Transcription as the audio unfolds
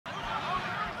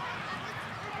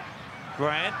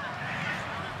Grant,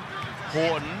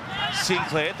 Horton,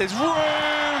 Sinclair. There's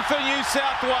room for New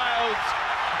South Wales,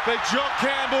 but Jock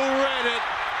Campbell read it,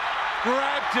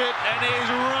 grabbed it, and is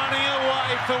running away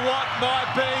for what might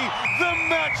be the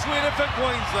match winner for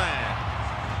Queensland.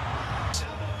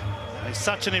 He's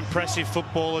such an impressive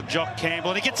footballer, Jock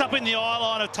Campbell, and he gets up in the eye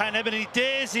line of Tane Edmed, and he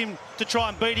dares him to try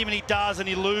and beat him, and he does, and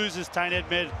he loses Tane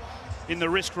Edmed in the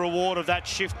risk-reward of that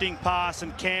shifting pass.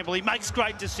 And Campbell, he makes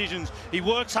great decisions. He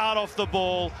works hard off the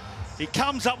ball. He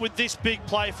comes up with this big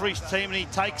play for his team, and he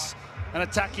takes an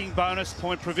attacking bonus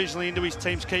point provisionally into his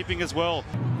team's keeping as well.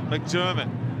 McDermott,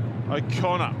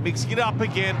 O'Connor mixing it up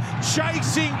again,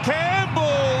 chasing Campbell,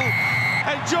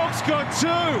 and Jock's got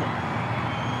two.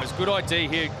 It's a good idea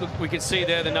here. Look, we can see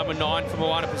there the number 9 from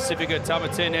Moana Pacifica,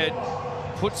 Tamatened,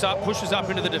 pushes up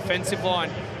into the defensive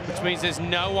line, which means there's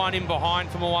no one in behind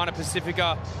for Moana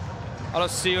Pacifica.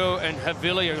 Alessio and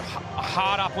Havili are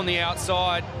hard up on the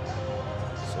outside.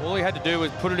 So all he had to do was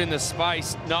put it in the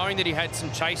space, knowing that he had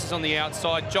some chasers on the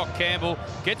outside. Jock Campbell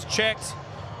gets checked.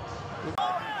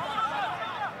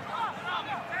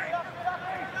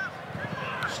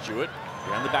 Stewart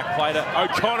around the back play to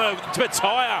O'Connor, to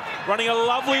Mattia, running a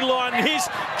lovely line. Here's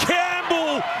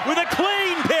Campbell with a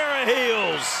clean pair of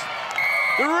heels.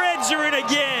 The Reds are in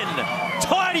again.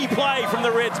 Tidy play from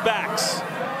the Reds backs.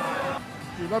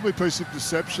 A lovely piece of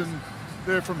deception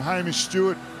there from Hamish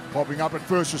Stewart, popping up at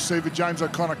first receiver. James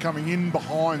O'Connor coming in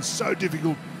behind. So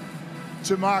difficult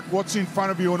to mark what's in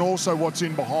front of you and also what's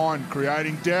in behind,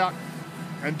 creating doubt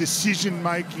and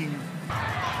decision-making.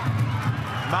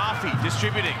 Murphy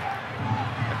distributing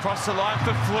across the line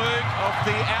for Fluke, off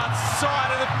the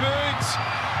outside of the boot.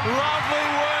 Lovely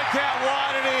work out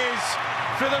wide it is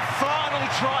for the final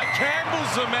try.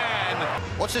 Campbell's the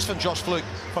man. Watch this from Josh Fluke.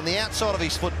 From the outside of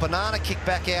his foot, banana kick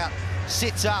back out,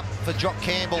 sits up for Jock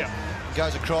Campbell.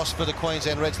 Goes across for the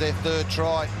Queensland Reds, their third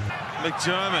try.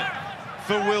 McDermott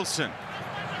for Wilson.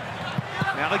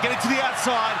 Now they get it to the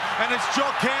outside, and it's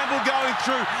Jock Campbell going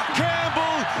through.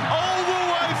 Campbell all the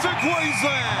way for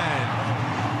Queensland.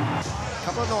 A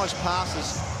couple of nice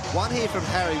passes. One here from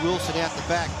Harry Wilson out the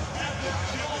back.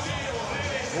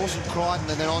 Awesome Crichton,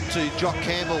 and then on to Jock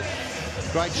Campbell.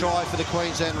 Great try for the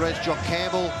Queensland Reds. Jock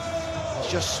Campbell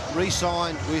has just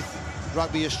re-signed with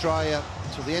Rugby Australia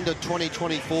till the end of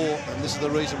 2024, and this is the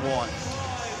reason why.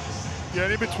 Yeah,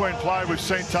 and in between play, we've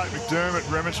seen Tate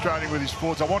McDermott remonstrating with his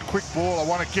forwards. I want quick ball. I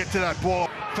want to get to that ball.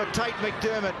 For Tate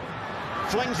McDermott,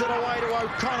 flings it away to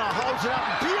O'Connor, holds it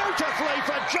up beautifully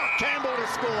for Jock Campbell to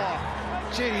score.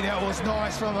 Gee, that was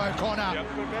nice from O'Connor.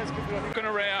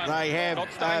 They have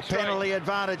a penalty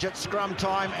advantage at scrum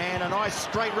time, and a nice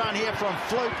straight run here from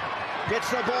Fluke. Gets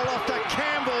the ball off to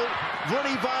Campbell.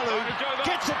 Vunivalu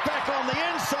gets it back on the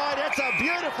inside. That's a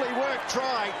beautifully worked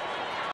try.